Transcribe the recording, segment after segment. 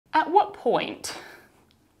At what point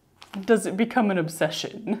does it become an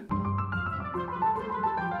obsession?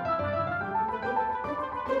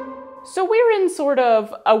 So we're in sort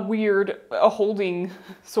of a weird, holding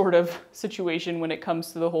sort of situation when it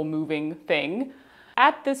comes to the whole moving thing.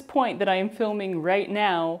 At this point that I am filming right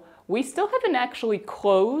now, we still haven't actually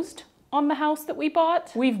closed on the house that we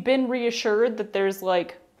bought. We've been reassured that there's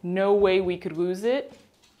like no way we could lose it.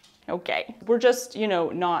 Okay, we're just, you know,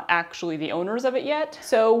 not actually the owners of it yet.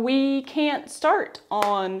 So we can't start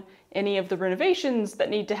on any of the renovations that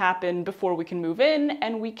need to happen before we can move in,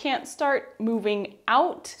 and we can't start moving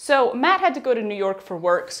out. So Matt had to go to New York for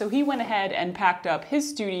work, so he went ahead and packed up his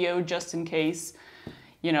studio just in case,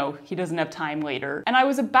 you know, he doesn't have time later. And I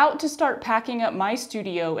was about to start packing up my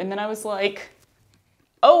studio, and then I was like,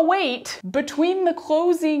 oh wait, between the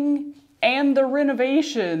closing and the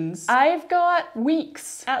renovations, I've got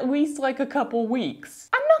weeks, at least like a couple weeks.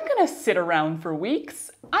 I'm not gonna sit around for weeks.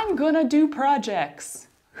 I'm gonna do projects.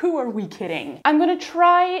 Who are we kidding? I'm gonna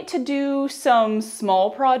try to do some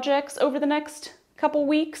small projects over the next couple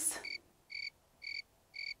weeks.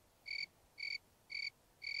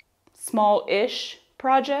 Small-ish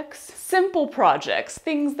projects. Simple projects,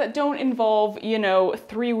 things that don't involve, you know,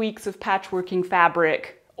 3 weeks of patchworking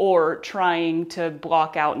fabric or trying to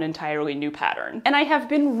block out an entirely new pattern. And I have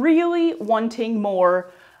been really wanting more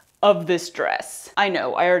of this dress. I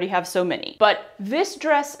know, I already have so many, but this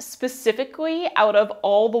dress specifically, out of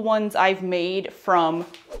all the ones I've made from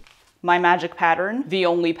my magic pattern, the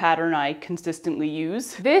only pattern I consistently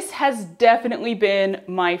use, this has definitely been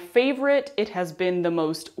my favorite. It has been the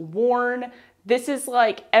most worn. This is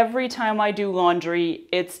like every time I do laundry,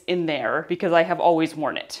 it's in there because I have always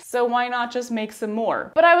worn it. So why not just make some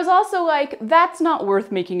more? But I was also like, that's not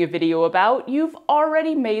worth making a video about. You've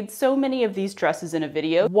already made so many of these dresses in a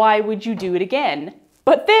video. Why would you do it again?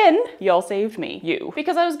 But then y'all saved me,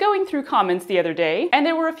 because I was going through comments the other day and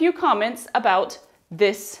there were a few comments about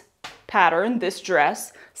this pattern, this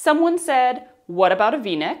dress. Someone said, what about a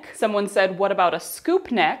V-neck? Someone said, what about a scoop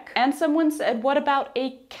neck? And someone said, what about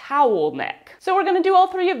a cowl neck? So we're gonna do all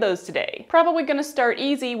three of those today. Probably gonna start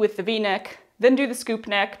easy with the V-neck, then do the scoop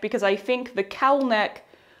neck, because I think the cowl neck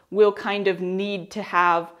will kind of need to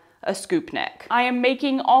have a scoop neck. I am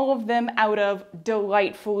making all of them out of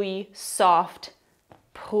delightfully soft,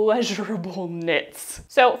 pleasurable knits.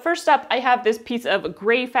 So first up, I have this piece of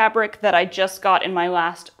gray fabric that I just got in my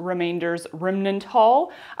last Remainders remnant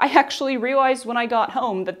haul. I actually realized when I got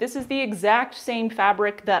home that this is the exact same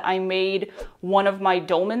fabric that I made one of my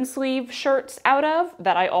dolman sleeve shirts out of,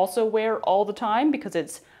 that I also wear all the time because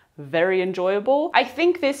it's very enjoyable. I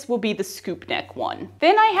think this will be the scoop neck one.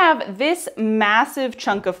 Then I have this massive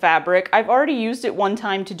chunk of fabric. I've already used it one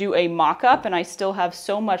time to do a mock-up and I still have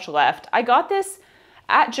so much left. I got this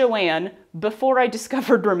at Joann before I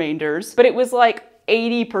discovered Remainders, but it was like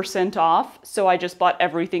 80% off, so I just bought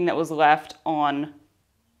everything that was left on,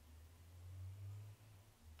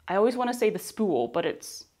 I always want to say the spool, but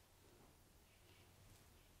it's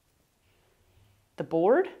the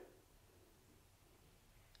board?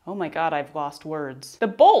 Oh my god, I've lost words. The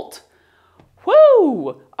bolt!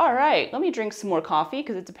 Woo! All right, let me drink some more coffee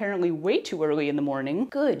because it's apparently way too early in the morning.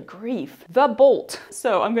 Good grief. The bolt.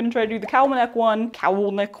 So I'm gonna try to do the cowl neck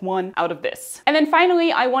one out of this. And then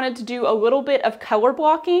finally, I wanted to do a little bit of color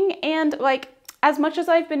blocking, and like, as much as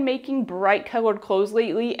I've been making bright colored clothes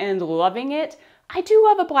lately and loving it, I do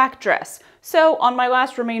love a black dress. So on my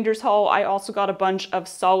last Remainders haul, I also got a bunch of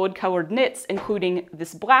solid colored knits, including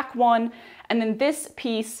this black one, and then this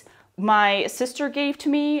piece my sister gave to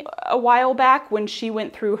me a while back when she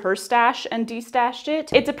went through her stash and destashed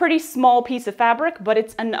it. It's a pretty small piece of fabric, but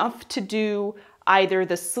it's enough to do either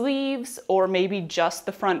the sleeves or maybe just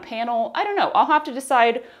the front panel. I don't know, I'll have to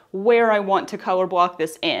decide where I want to color block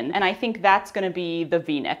this in. And I think that's gonna be the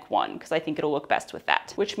V-neck one because I think it'll look best with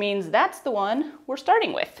that, which means that's the one we're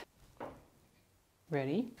starting with.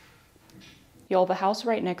 Ready? Y'all, the house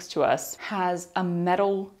right next to us has a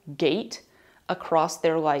metal gate across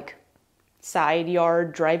their like side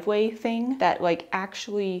yard driveway thing that like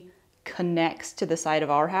actually connects to the side of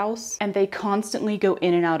our house, and they constantly go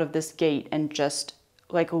in and out of this gate and just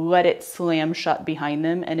like let it slam shut behind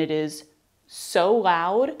them, and it is so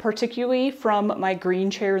loud, particularly from my green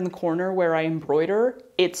chair in the corner where I embroider.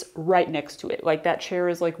 It's right next to it. Like that chair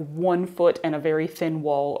is like 1 foot and a very thin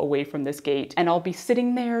wall away from this gate, and I'll be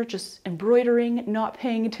sitting there just embroidering, not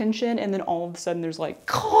paying attention, and then all of a sudden there's like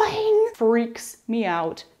clang. Freaks me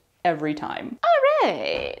out every time. All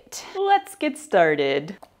right, let's get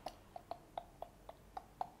started.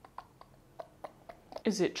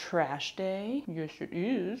 Is it trash day? Yes, it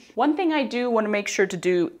is. One thing I do want to make sure to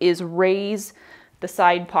do is raise the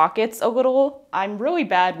side pockets a little. I'm really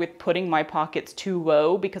bad with putting my pockets too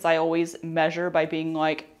low because I always measure by being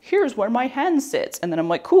like, here's where my hand sits. And then I'm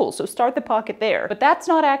like, cool, so start the pocket there. But that's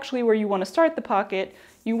not actually where you want to start the pocket.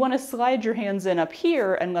 You want to slide your hands in up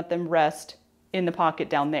here and let them rest in the pocket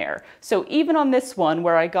down there. So even on this one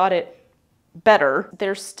where I got it better,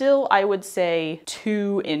 they're still, I would say,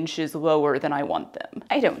 2 inches lower than I want them.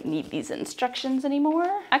 I don't need these instructions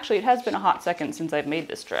anymore. Actually, it has been a hot second since I've made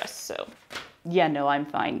this dress, so yeah, no, I'm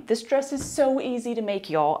fine. This dress is so easy to make,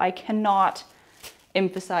 y'all. I cannot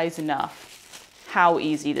emphasize enough how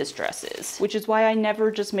easy this dress is, which is why I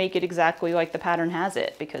never just make it exactly like the pattern has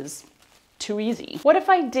it, because too easy. What if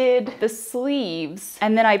I did the sleeves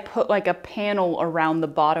and then I put like a panel around the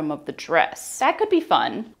bottom of the dress? That could be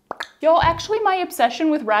fun. Y'all, actually my obsession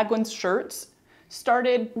with raglan shirts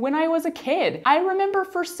started when I was a kid. I remember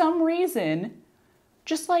for some reason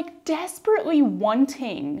just like desperately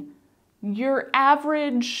wanting your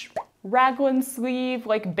average raglan sleeve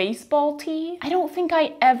like baseball tee. I don't think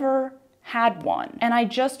I ever had one, and I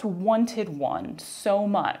just wanted one so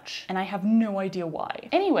much, and I have no idea why.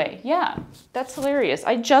 Anyway, yeah, that's hilarious.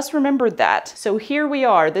 I just remembered that. So here we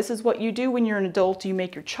are. This is what you do when you're an adult. You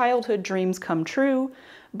make your childhood dreams come true,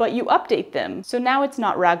 but you update them. So now it's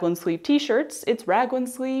not raglan sleeve t-shirts, it's raglan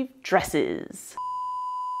sleeve dresses.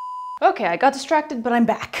 Okay, I got distracted, but I'm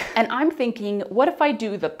back. And I'm thinking, what if I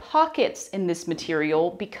do the pockets in this material?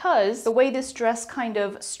 Because the way this dress kind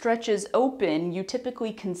of stretches open, you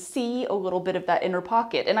typically can see a little bit of that inner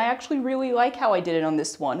pocket. And I actually really like how I did it on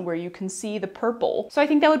this one, where you can see the purple. So I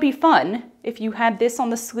think that would be fun if you had this on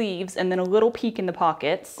the sleeves and then a little peek in the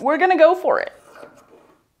pockets. We're gonna go for it.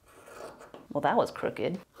 Well, that was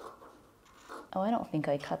crooked. Oh, I don't think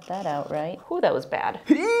I cut that out right. Ooh, that was bad.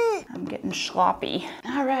 I'm getting sloppy.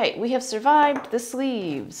 All right, we have survived the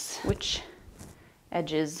sleeves. Which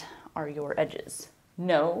edges are your edges?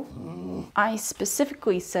 No. I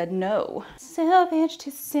specifically said no. Selvage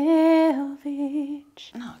to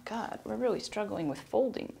selvage. Oh God, we're really struggling with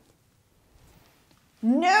folding.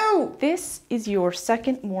 No! This is your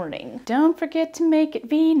second warning. Don't forget to make it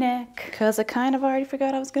V-neck, because I kind of already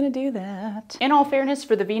forgot I was gonna do that. In all fairness,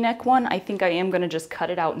 for the V-neck one, I think I am gonna just cut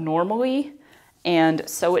it out normally and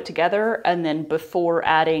sew it together, and then before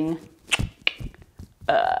adding,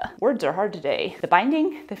 words are hard today. The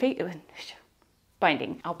binding,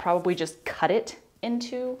 binding. I'll probably just cut it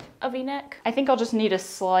into a V-neck. I think I'll just need a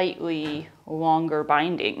slightly longer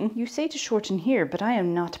binding. You say to shorten here, but I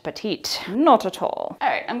am not petite. Not at all. All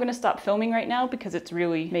right, I'm gonna stop filming right now because it's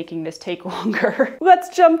really making this take longer.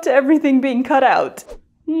 Let's jump to everything being cut out.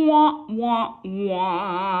 Wah, wah,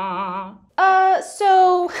 wah.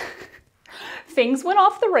 So things went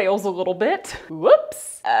off the rails a little bit.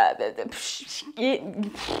 Whoops.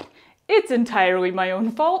 It's entirely my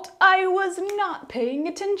own fault. I was not paying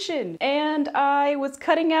attention. And I was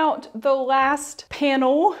cutting out the last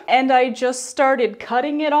panel and I just started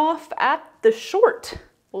cutting it off at the short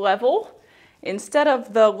level instead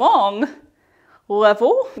of the long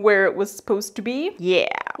level where it was supposed to be. Yeah.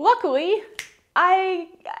 Luckily, I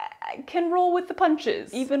can roll with the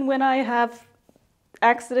punches even when I have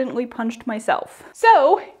accidentally punched myself.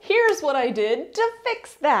 So here's what I did to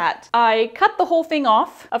fix that. I cut the whole thing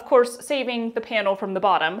off, of course saving the panel from the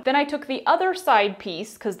bottom. Then I took the other side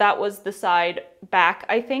piece, because that was the side back,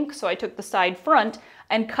 I think, so I took the side front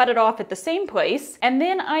and cut it off at the same place. And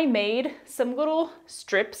then I made some little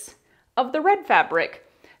strips of the red fabric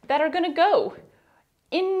that are gonna go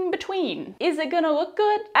in between. Is it gonna look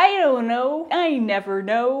good? I don't know. I never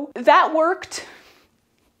know. That worked.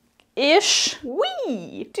 Ish.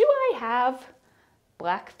 Wee! Do I have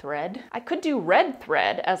black thread? I could do red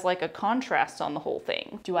thread as like a contrast on the whole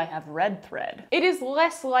thing. Do I have red thread? It is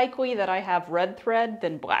less likely that I have red thread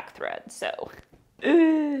than black thread, so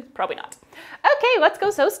probably not. Okay, let's go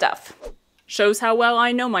sew stuff. Shows how well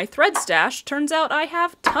I know my thread stash. Turns out I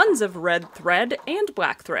have tons of red thread and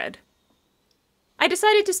black thread. I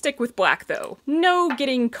decided to stick with black though. No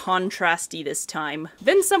getting contrasty this time.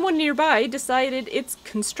 Then someone nearby decided it's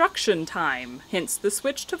construction time, hence the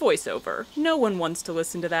switch to voiceover. No one wants to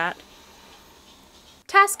listen to that.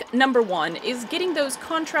 Task number 1 is getting those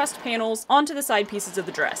contrast panels onto the side pieces of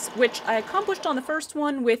the dress, which I accomplished on the first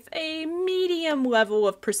one with a medium level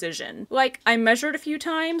of precision. Like, I measured a few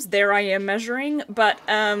times, there I am measuring, but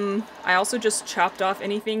I also just chopped off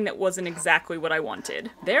anything that wasn't exactly what I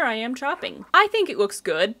wanted. There I am chopping. I think it looks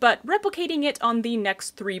good, but replicating it on the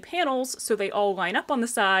next 3 panels so they all line up on the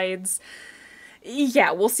sides,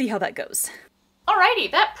 yeah, we'll see how that goes.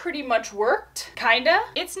 Alrighty, that pretty much worked. Kinda.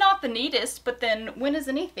 It's not the neatest, but then when is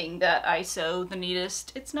anything that I sew the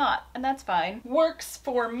neatest? It's not, and that's fine. Works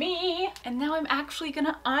for me. And now I'm actually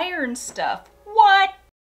gonna iron stuff. What?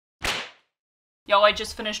 Y'all, I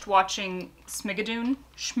just finished watching Smigadoon.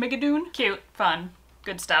 Schmigadoon? Cute, fun,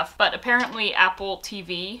 good stuff. But apparently Apple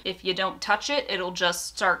TV, if you don't touch it, it'll just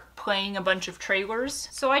start playing a bunch of trailers.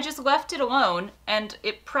 So I just left it alone, and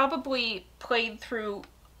it probably played through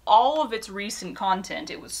all of its recent content.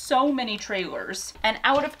 It was so many trailers, and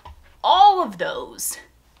out of all of those,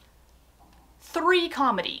 3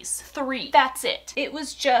 comedies. 3. That's it. It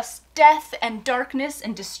was just death and darkness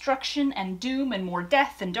and destruction and doom and more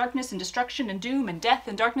death and darkness and destruction and doom and death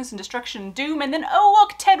and darkness and destruction and doom, and then oh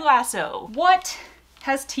look, Ted Lasso. What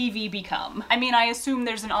has TV become? I mean, I assume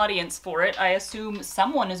there's an audience for it. I assume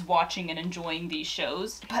someone is watching and enjoying these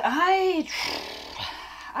shows, but I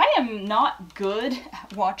am not good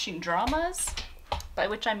at watching dramas, by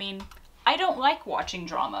which I mean I don't like watching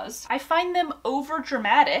dramas. I find them over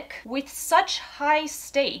dramatic with such high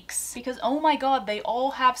stakes, because oh my god, they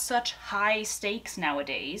all have such high stakes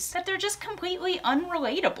nowadays, that they're just completely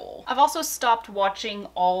unrelatable. I've also stopped watching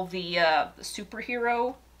all the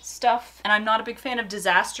superhero stuff, and I'm not a big fan of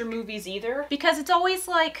disaster movies either, because it's always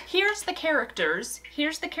like, here's the characters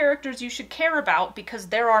you should care about because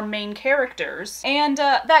they're our main characters, and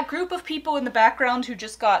that group of people in the background who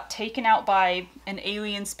just got taken out by an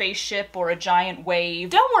alien spaceship or a giant wave,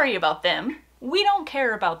 don't worry about them. We don't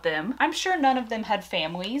care about them. I'm sure none of them had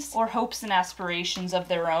families or hopes and aspirations of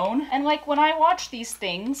their own. And like when I watch these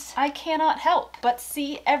things, I cannot help but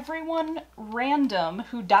see everyone random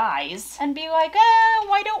who dies and be like,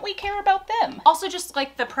 why don't we care about them? Also just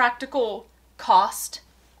like the practical cost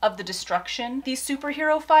of the destruction. These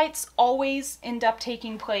superhero fights always end up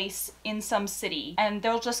taking place in some city, and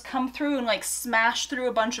they'll just come through and like smash through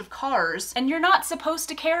a bunch of cars, and you're not supposed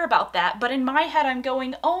to care about that, but in my head I'm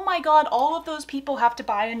going, oh my god, all of those people have to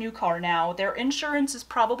buy a new car now. Their insurance is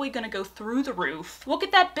probably gonna go through the roof. Look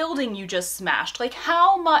at that building you just smashed. Like,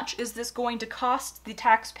 how much is this going to cost the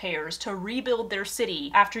taxpayers to rebuild their city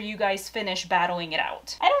after you guys finish battling it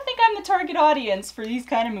out? I don't think I'm the target audience for these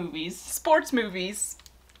kind of movies. Sports movies.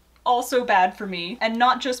 Also bad for me, and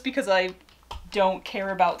not just because I don't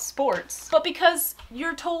care about sports, but because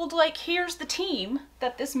you're told, like, here's the team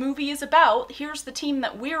that this movie is about, here's the team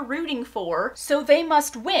that we're rooting for, so they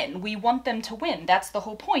must win. We want them to win. That's the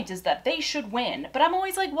whole point, is that they should win. But I'm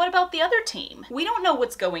always like, what about the other team? We don't know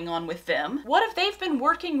what's going on with them. What if they've been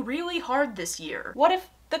working really hard this year? What if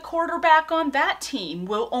the quarterback on that team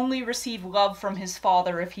will only receive love from his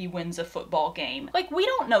father if he wins a football game? Like, we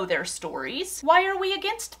don't know their stories. Why are we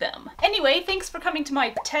against them? Anyway, thanks for coming to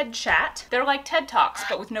my TED chat. They're like TED Talks,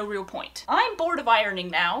 but with no real point. I'm bored of ironing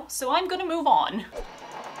now, so I'm gonna move on.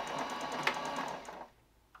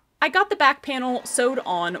 I got the back panel sewed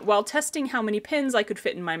on while testing how many pins I could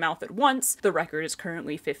fit in my mouth at once, the record is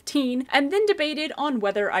currently 15, and then debated on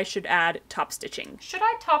whether I should add top stitching. Should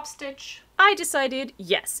I top stitch? I decided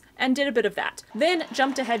yes, and did a bit of that. Then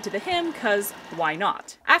jumped ahead to the hem, cause why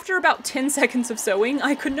not? After about 10 seconds of sewing,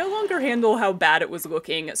 I could no longer handle how bad it was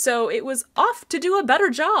looking, so it was off to do a better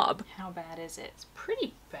job. How bad is it? It's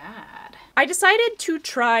pretty bad. I decided to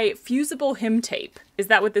try fusible hem tape. Is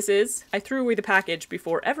that what this is? I threw away the package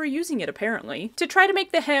before ever using it, apparently, to try to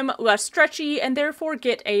make the hem less stretchy and therefore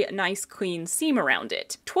get a nice clean seam around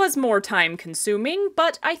it. 'Twas more time consuming,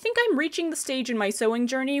 but I think I'm reaching the stage in my sewing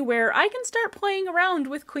journey where I can start playing around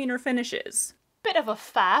with cleaner finishes. Bit of a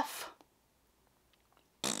faff.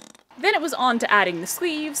 Then it was on to adding the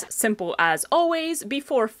sleeves, simple as always,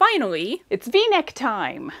 before finally, it's V-neck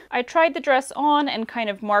time! I tried the dress on and kind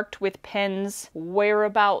of marked with pens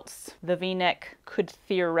whereabouts the V-neck could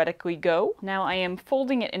theoretically go. Now I am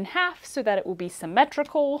folding it in half so that it will be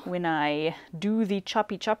symmetrical when I do the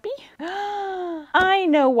choppy choppy. I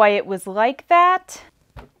know why it was like that.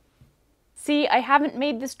 See, I haven't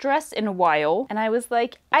made this dress in a while, and I was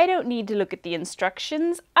like, I don't need to look at the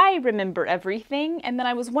instructions, I remember everything, and then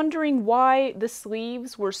I was wondering why the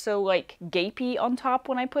sleeves were so, like, gapey on top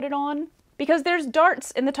when I put it on. Because there's darts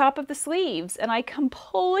in the top of the sleeves, and I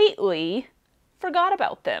completely forgot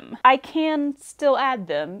about them. I can still add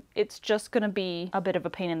them, it's just gonna be a bit of a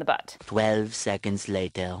pain in the butt. 12 seconds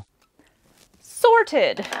later.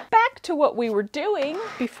 Sorted! Back to what we were doing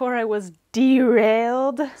before I was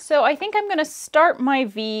derailed. So I think I'm gonna start my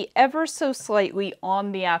V ever so slightly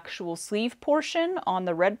on the actual sleeve portion, on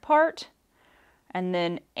the red part, and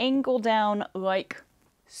then angle down like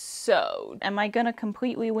so. Am I gonna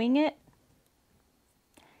completely wing it?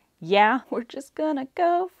 Yeah, we're just gonna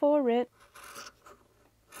go for it.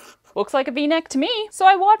 Looks like a V-neck to me. So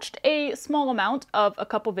I watched a small amount of a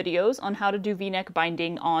couple videos on how to do V-neck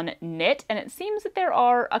binding on knit, and it seems that there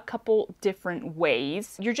are a couple different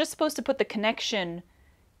ways. You're just supposed to put the connection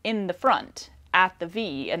in the front at the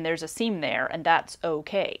V, and there's a seam there, and that's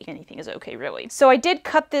okay. Anything is okay, really. So I did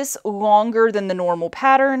cut this longer than the normal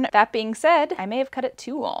pattern. That being said, I may have cut it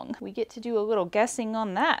too long. We get to do a little guessing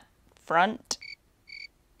on that front.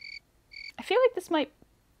 I feel like this might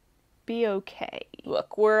be okay.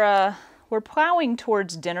 Look, we're plowing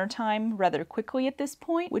towards dinner time rather quickly at this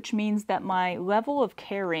point, which means that my level of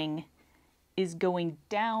caring is going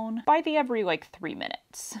down by the every like 3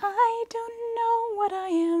 minutes. I don't know what I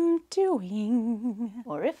am doing,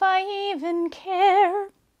 or if I even care.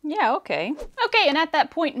 Yeah, okay. Okay, and at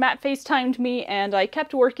that point, Matt FaceTimed me and I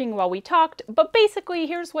kept working while we talked, but basically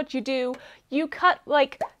here's what you do. You cut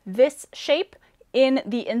like this shape in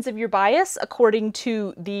the ends of your bias according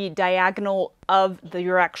to the diagonal of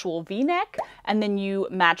your actual V-neck, and then you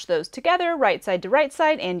match those together right side to right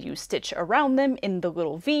side and you stitch around them in the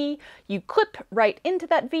little V. You clip right into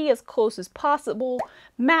that V as close as possible,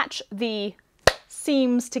 match the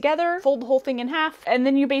seams together, fold the whole thing in half, and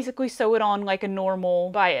then you basically sew it on like a normal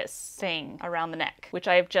bias thing around the neck, which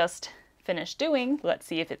I have just finished doing. Let's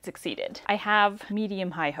see if it succeeded. I have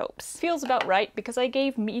medium-high hopes. Feels about right because I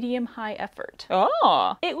gave medium-high effort.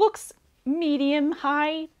 Oh, it looks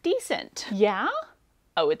medium-high decent. Yeah?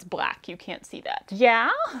 Oh, it's black. You can't see that.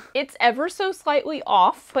 Yeah? It's ever so slightly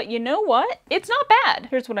off, but you know what? It's not bad.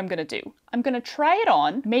 Here's what I'm gonna do. I'm gonna try it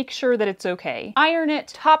on, make sure that it's okay, iron it,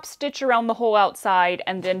 top stitch around the whole outside,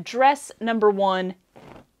 and then dress number 1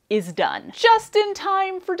 is done. Just in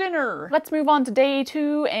time for dinner. Let's move on to day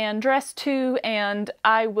 2 and dress 2, and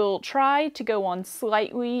I will try to go on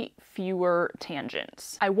slightly fewer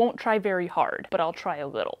tangents. I won't try very hard, but I'll try a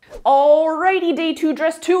little. Alrighty, day 2,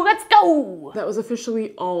 dress 2, let's go! That was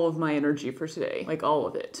officially all of my energy for today. Like all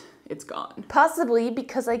of it. It's gone. Possibly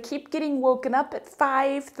because I keep getting woken up at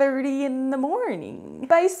 5:30 in the morning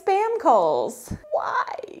by spam calls. Why?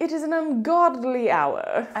 It is an ungodly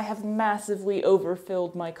hour. I have massively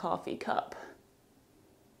overfilled my coffee cup.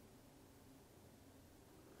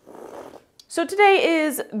 So today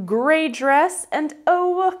is gray dress, and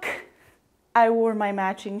oh look, I wore my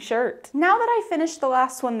matching shirt. Now that I finished the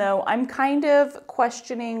last one though, I'm kind of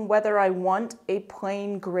questioning whether I want a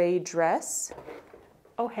plain gray dress.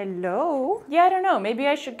 Oh, hello. Yeah, I don't know, maybe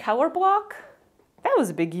I should color block? That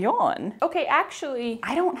was a big yawn. Okay, actually,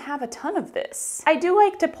 I don't have a ton of this. I do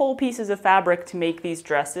like to pull pieces of fabric to make these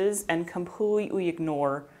dresses and completely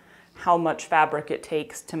ignore how much fabric it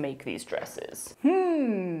takes to make these dresses.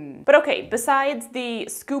 But okay, besides the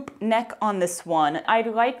scoop neck on this one, I'd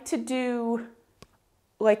like to do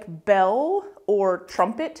like bell or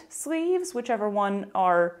trumpet sleeves, whichever one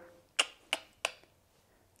are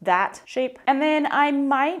that shape. And then I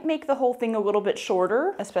might make the whole thing a little bit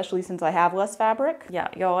shorter, especially since I have less fabric. Yeah,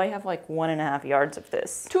 y'all, I have like 1.5 yards of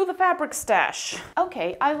this. To the fabric stash.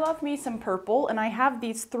 Okay, I love me some purple, and I have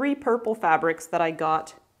these 3 purple fabrics that I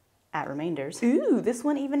got at Remainders. Ooh, this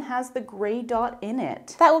one even has the gray dot in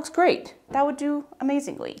it. That looks great. That would do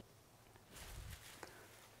amazingly.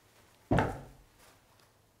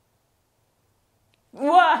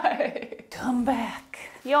 Why? Come back.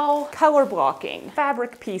 Y'all, color blocking,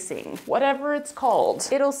 fabric piecing, whatever it's called.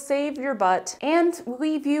 It'll save your butt and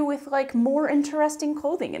leave you with like more interesting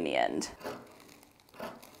clothing in the end.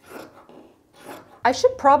 I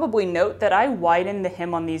should probably note that I widen the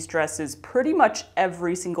hem on these dresses pretty much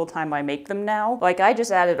every single time I make them now. Like I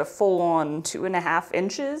just added a full-on 2.5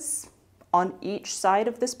 inches on each side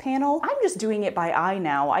of this panel. I'm just doing it by eye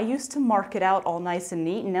now. I used to mark it out all nice and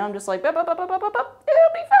neat, and now I'm just like, it'll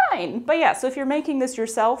be fine. But yeah, so if you're making this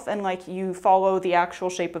yourself and like you follow the actual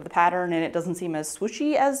shape of the pattern and it doesn't seem as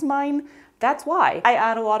swooshy as mine, that's why I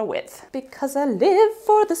add a lot of width. Because I live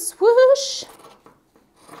for the swoosh.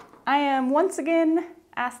 I am once again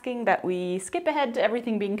asking that we skip ahead to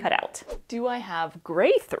everything being cut out. Do I have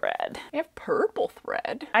gray thread? I have purple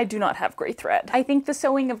thread. I do not have gray thread. I think the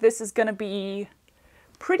sewing of this is gonna be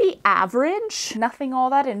pretty average. Nothing all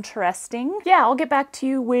that interesting. Yeah, I'll get back to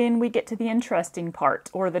you when we get to the interesting part,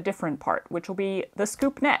 or the different part, which will be the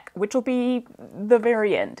scoop neck, which will be the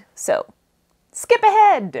very end. So, skip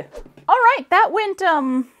ahead. All right, that went,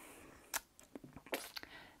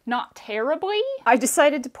 not terribly. I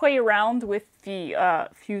decided to play around with the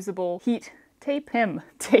fusible heat tape,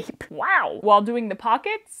 tape, wow, while doing the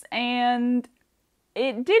pockets, and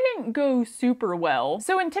it didn't go super well.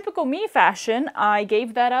 So in typical me fashion, I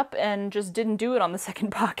gave that up and just didn't do it on the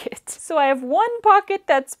second pocket. So I have one pocket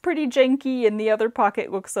that's pretty janky and the other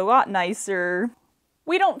pocket looks a lot nicer.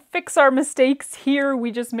 We don't fix our mistakes here,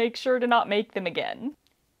 we just make sure to not make them again.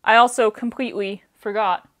 I also completely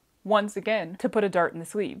forgot, once again, to put a dart in the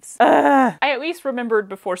sleeves. I at least remembered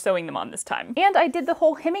before sewing them on this time. And I did the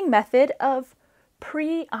whole hemming method of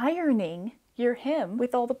pre-ironing your hem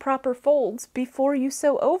with all the proper folds before you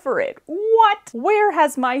sew over it. What? Where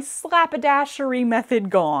has my slappadashery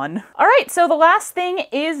method gone? All right, so the last thing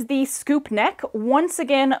is the scoop neck. Once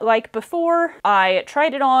again, like before, I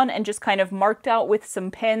tried it on and just kind of marked out with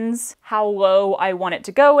some pens how low I want it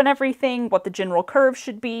to go and everything, what the general curve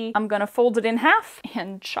should be. I'm gonna fold it in half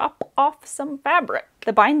and chop off some fabric.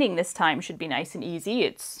 The binding this time should be nice and easy.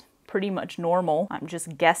 It's pretty much normal. I'm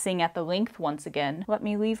just guessing at the length once again. Let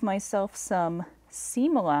me leave myself some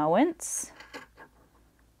seam allowance.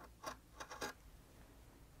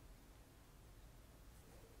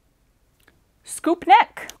 Scoop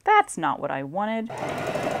neck. That's not what I wanted.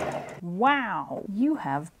 Wow, you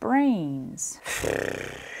have brains.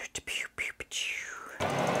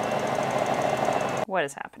 What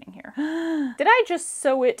is happening here? Did I just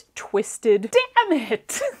sew it twisted? Damn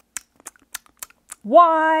it!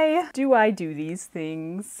 Why do I do these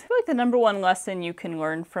things? I feel like the number one lesson you can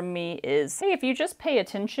learn from me is, hey, if you just pay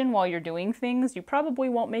attention while you're doing things, you probably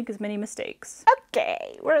won't make as many mistakes.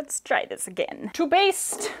 Okay, let's try this again. To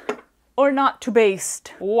baste or not to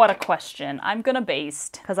baste? What a question. I'm gonna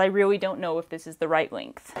baste, because I really don't know if this is the right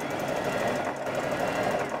length.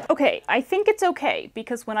 Okay, I think it's okay,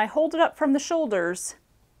 because when I hold it up from the shoulders,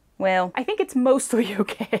 well, I think it's mostly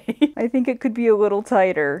okay. I think it could be a little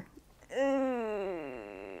tighter.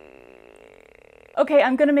 Okay,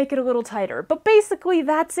 I'm gonna make it a little tighter, but basically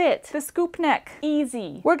that's it. The scoop neck,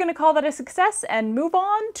 easy. We're gonna call that a success and move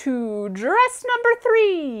on to dress number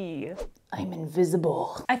 3. I'm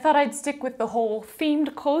invisible. I thought I'd stick with the whole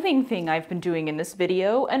themed clothing thing I've been doing in this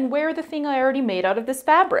video and wear the thing I already made out of this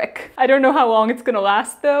fabric. I don't know how long it's gonna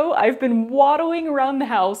last though. I've been waddling around the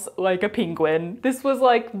house like a penguin. This was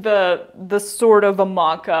like the sort of a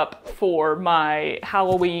mock-up for my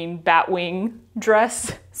Halloween Batwing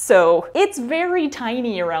dress. So it's very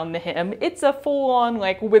tiny around the hem. It's a full-on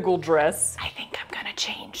like wiggle dress. I think I'm gonna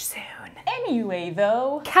change soon. Anyway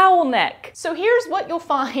though, cowl neck. So here's what you'll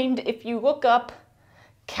find if you look up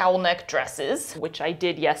cowl neck dresses, which I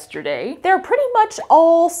did yesterday. They're pretty much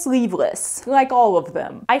all sleeveless, like all of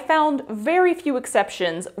them. I found very few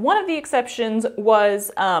exceptions. One of the exceptions was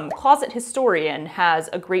Closet Historian has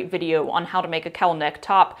a great video on how to make a cowl neck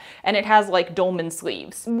top, and it has like dolman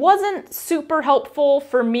sleeves. Wasn't super helpful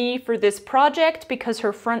for me for this project because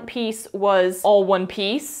her front piece was all one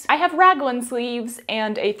piece. I have raglan sleeves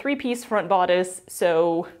and a 3-piece front bodice,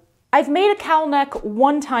 so I've made a cowl neck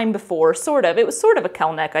one time before, sort of. It was sort of a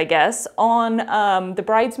cowl neck, I guess, on the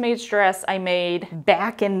bridesmaid's dress I made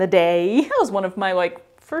back in the day. That was one of my like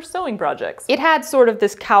first sewing projects. It had sort of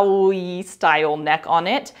this cowl-y style neck on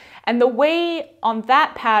it, and the way on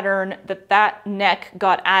that pattern that neck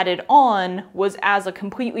got added on was as a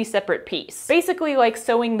completely separate piece. Basically like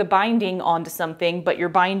sewing the binding onto something, but your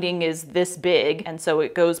binding is this big, and so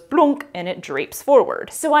it goes blunk and it drapes forward.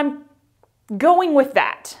 So I'm going with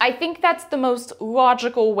that. I think that's the most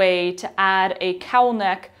logical way to add a cowl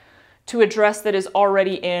neck to a dress that is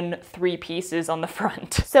already in 3 pieces on the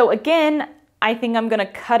front. So again, I think I'm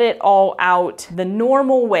gonna cut it all out the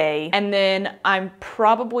normal way, and then I'm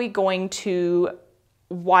probably going to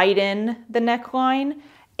widen the neckline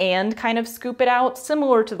and kind of scoop it out,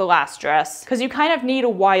 similar to the last dress, because you kind of need a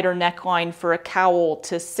wider neckline for a cowl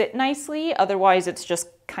to sit nicely, otherwise it's just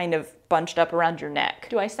kind of bunched up around your neck.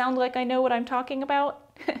 Do I sound like I know what I'm talking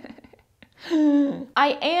about?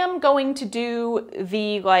 I am going to do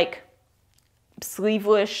the like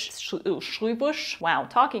sleeveless, wow,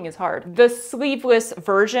 talking is hard. The sleeveless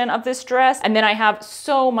version of this dress, and then I have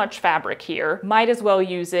so much fabric here. Might as well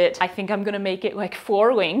use it. I think I'm gonna make it like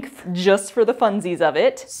floor length just for the funsies of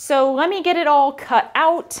it. So let me get it all cut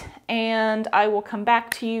out and I will come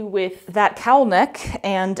back to you with that cowl neck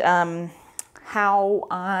and how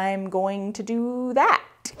I'm going to do that.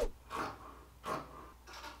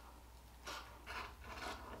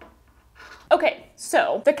 Okay,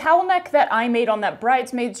 so the cowl neck that I made on that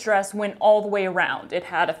bridesmaid's dress went all the way around. It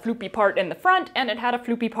had a floopy part in the front and it had a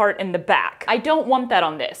floopy part in the back. I don't want that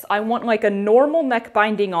on this. I want like a normal neck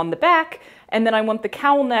binding on the back, and then I want the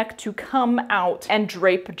cowl neck to come out and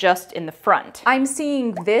drape just in the front. I'm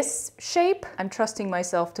seeing this shape. I'm trusting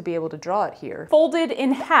myself to be able to draw it here. Folded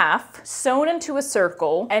in half, sewn into a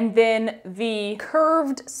circle, and then the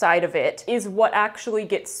curved side of it is what actually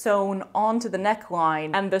gets sewn onto the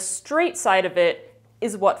neckline, and the straight side of it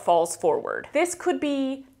is what falls forward. This could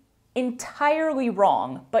be entirely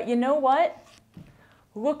wrong, but you know what?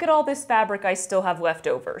 look at all this fabric I still have left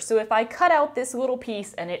over. So if I cut out this little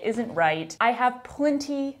piece and it isn't right, I have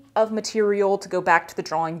plenty of material to go back to the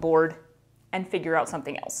drawing board and figure out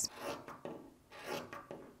something else.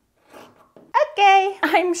 Okay,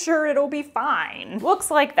 I'm sure it'll be fine.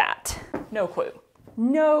 Looks like that. No clue.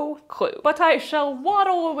 No clue. But I shall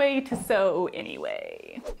waddle away to sew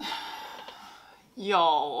anyway.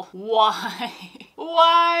 Y'all, why?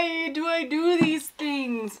 Why do I do these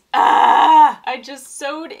things? I just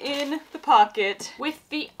sewed in the pocket with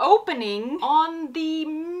the opening on the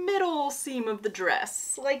middle seam of the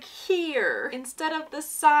dress, like here, instead of the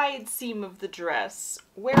side seam of the dress,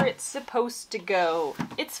 where it's supposed to go.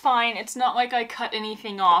 It's fine, it's not like I cut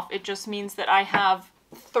anything off, it just means that I have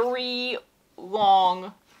 3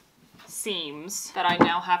 long seams that I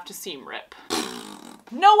now have to seam rip.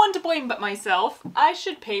 No one to blame but myself. I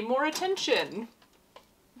should pay more attention.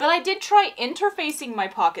 But I did try interfacing my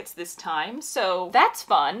pockets this time, so that's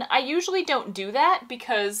fun. I usually don't do that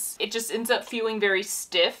because it just ends up feeling very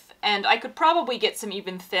stiff, and I could probably get some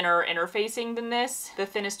even thinner interfacing than this. The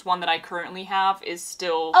thinnest one that I currently have is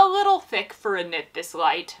still a little thick for a knit this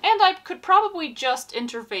light. And I could probably just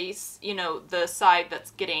interface, you know, the side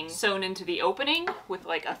that's getting sewn into the opening with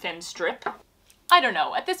like a thin strip. I don't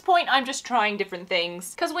know, at this point I'm just trying different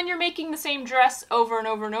things, because when you're making the same dress over and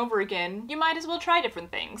over and over again, you might as well try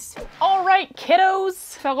different things. All right,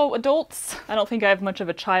 kiddos, fellow adults. I don't think I have much of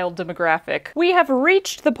a child demographic. We have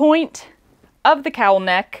reached the point of the cowl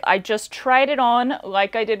neck. I just tried it on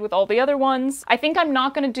like I did with all the other ones. I think I'm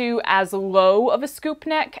not gonna do as low of a scoop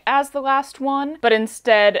neck as the last one, but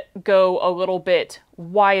instead go a little bit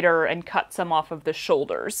wider and cut some off of the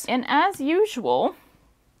shoulders. And as usual,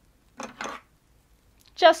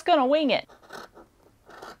 just gonna wing it.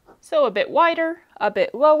 So a bit wider, a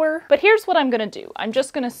bit lower. But here's what I'm gonna do. I'm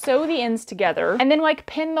just gonna sew the ends together and then like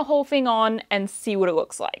pin the whole thing on and see what it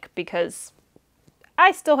looks like, because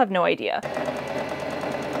I still have no idea.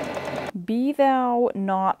 Be thou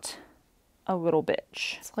not a little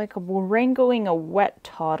bitch. It's like wrangling a wet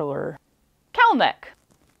toddler. Cowl neck.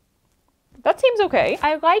 That seems okay.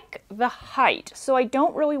 I like the height, so I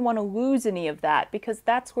don't really want to lose any of that because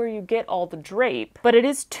that's where you get all the drape, but it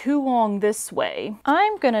is too long this way.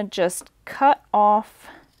 I'm gonna just cut off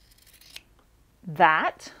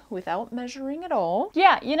that without measuring at all.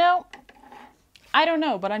 Yeah, you know, I don't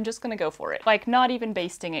know, but I'm just gonna go for it. Like, not even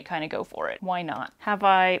basting it, kind of go for it. Why not? Have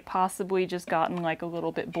I possibly just gotten like a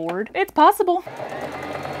little bit bored? It's possible.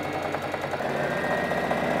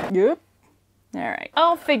 Yep. All right,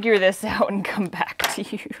 I'll figure this out and come back to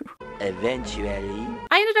you. Eventually.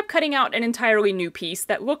 I ended up cutting out an entirely new piece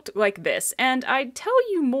that looked like this, and I'd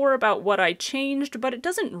tell you more about what I changed, but it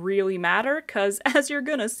doesn't really matter, because as you're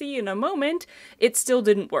gonna see in a moment, it still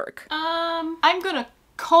didn't work. I'm gonna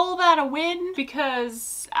call that a win,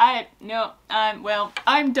 because I'm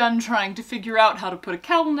done trying to figure out how to put a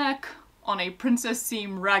cowl neck on a princess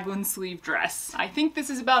seam raglan sleeve dress. I think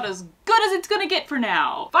this is about as good as it's gonna get for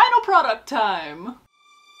now. Final product time!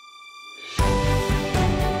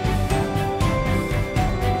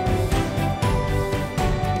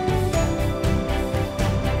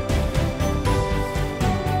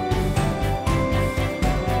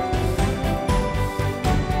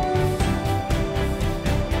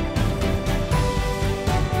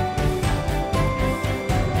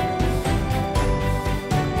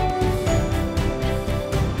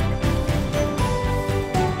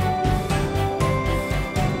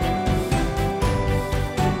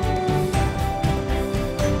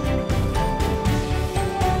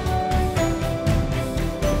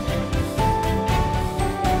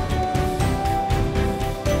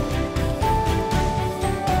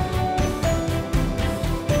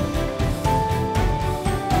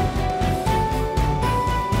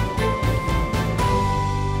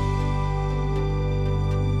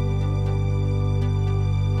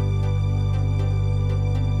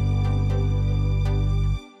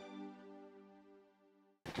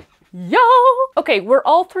 Y'all! Okay, were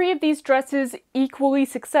all 3 of these dresses equally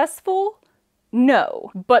successful?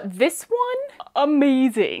 No. But this one?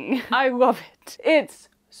 Amazing. I love it. It's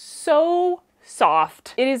so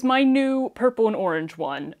soft. It is my new purple and orange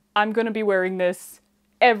one. I'm gonna be wearing this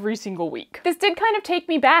every single week. This did kind of take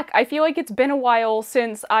me back. I feel like it's been a while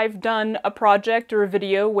since I've done a project or a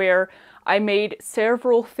video where I made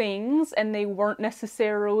several things and they weren't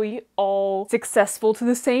necessarily all successful to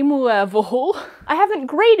the same level. I haven't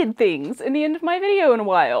graded things in the end of my video in a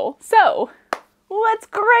while, so let's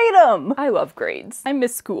grade them! I love grades. I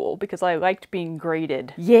miss school because I liked being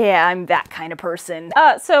graded. Yeah, I'm that kind of person.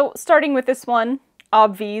 So starting with this one,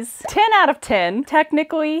 obvies. 10 out of 10.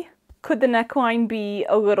 Technically, could the neckline be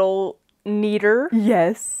a little neater.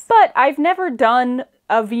 Yes. But I've never done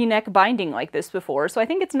a V-neck binding like this before, so I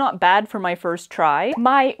think it's not bad for my first try.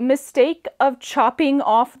 My mistake of chopping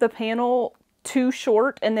off the panel too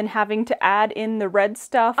short and then having to add in the red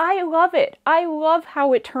stuff, I love it. I love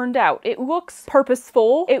how it turned out. It looks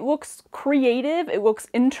purposeful, it looks creative, it looks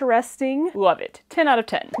interesting. Love it. 10 out of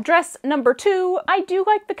 10. Dress number 2, I do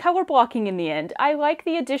like the color blocking in the end. I like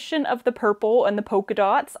the addition of the purple and the polka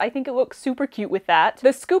dots. I think it looks super cute with that.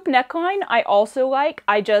 The scoop neckline I also like.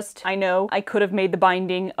 I know I could have made the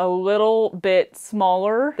binding a little bit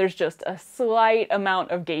smaller. There's just a slight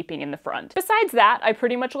amount of gaping in the front. Besides that, I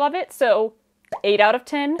pretty much love it, so 8 out of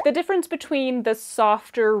 10. The difference between the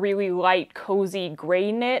softer, really light, cozy gray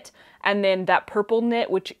knit and then that purple knit,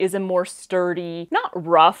 which is a more sturdy, not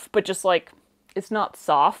rough, but just like, it's not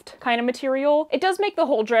soft kind of material. It does make the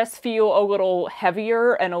whole dress feel a little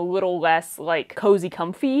heavier and a little less like cozy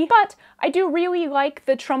comfy, but I do really like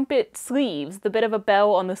the trumpet sleeves, the bit of a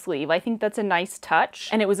bell on the sleeve. I think that's a nice touch,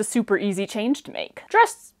 and it was a super easy change to make.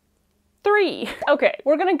 Dress 3. Okay,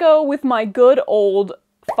 we're gonna go with my good old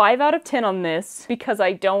 5 out of 10 on this because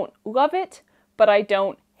I don't love it, but I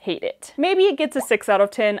don't hate it. Maybe it gets a 6 out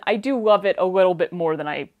of 10. I do love it a little bit more than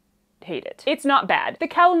I hate it. It's not bad. The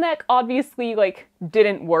cowl neck obviously like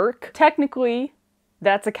didn't work. Technically,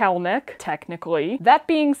 that's a cowl neck, technically. That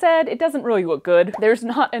being said, it doesn't really look good. There's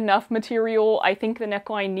not enough material. I think the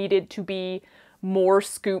neckline needed to be more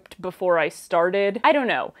scooped before I started. I don't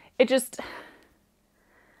know.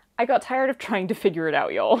 I got tired of trying to figure it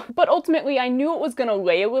out, y'all. But ultimately, I knew it was gonna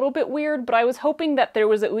lay a little bit weird, but I was hoping that there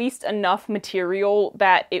was at least enough material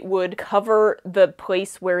that it would cover the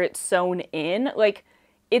place where it's sewn in. Like,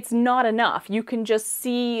 it's not enough. You can just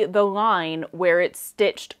see the line where it's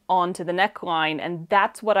stitched onto the neckline, and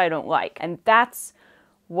that's what I don't like. And that's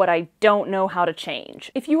what I don't know how to change.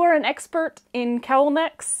 If you are an expert in cowl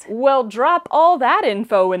necks, well, drop all that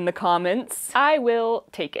info in the comments. I will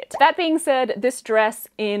take it. That being said, this dress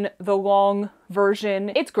in the long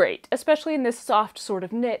version, it's great, especially in this soft sort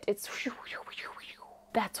of knit.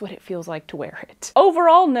 That's what it feels like to wear it.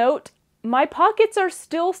 Overall note, my pockets are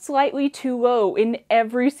still slightly too low in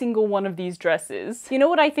every single one of these dresses. You know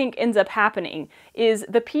what I think ends up happening is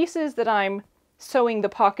the pieces that I'm sewing the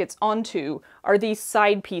pockets onto are these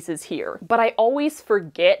side pieces here, but I always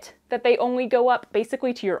forget that they only go up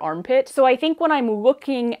basically to your armpit. So I think when I'm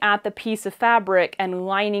looking at the piece of fabric and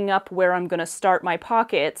lining up where I'm gonna start my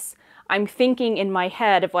pockets, I'm thinking in my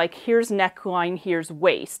head of like, here's neckline, here's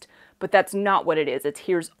waist, but that's not what it is. It's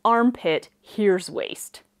here's armpit, here's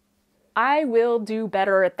waist. I will do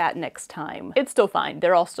better at that next time. It's still fine.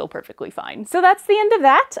 They're all still perfectly fine. So that's the end of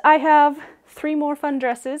that. I have 3 more fun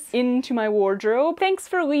dresses into my wardrobe. Thanks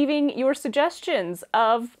for leaving your suggestions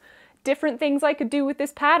of different things I could do with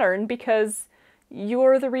this pattern, because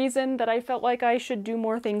you're the reason that I felt like I should do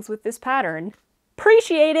more things with this pattern.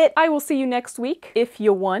 Appreciate it. I will see you next week. If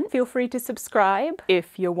you want, feel free to subscribe.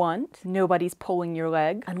 If you want, nobody's pulling your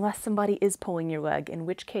leg, unless somebody is pulling your leg, in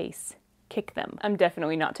which case, kick them. I'm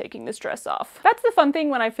definitely not taking this dress off. That's the fun thing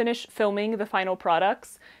when I finish filming the final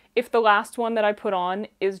products. If the last one that I put on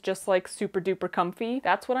is just like super duper comfy,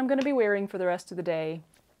 that's what I'm gonna be wearing for the rest of the day.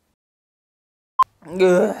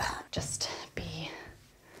 Ugh. Just be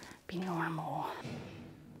normal.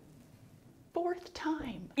 4th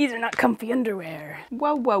time. These are not comfy underwear.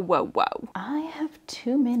 Whoa, whoa, whoa, whoa. I have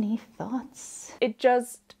too many thoughts. It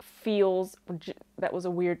just feels, that was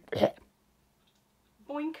a weird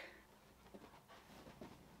boink.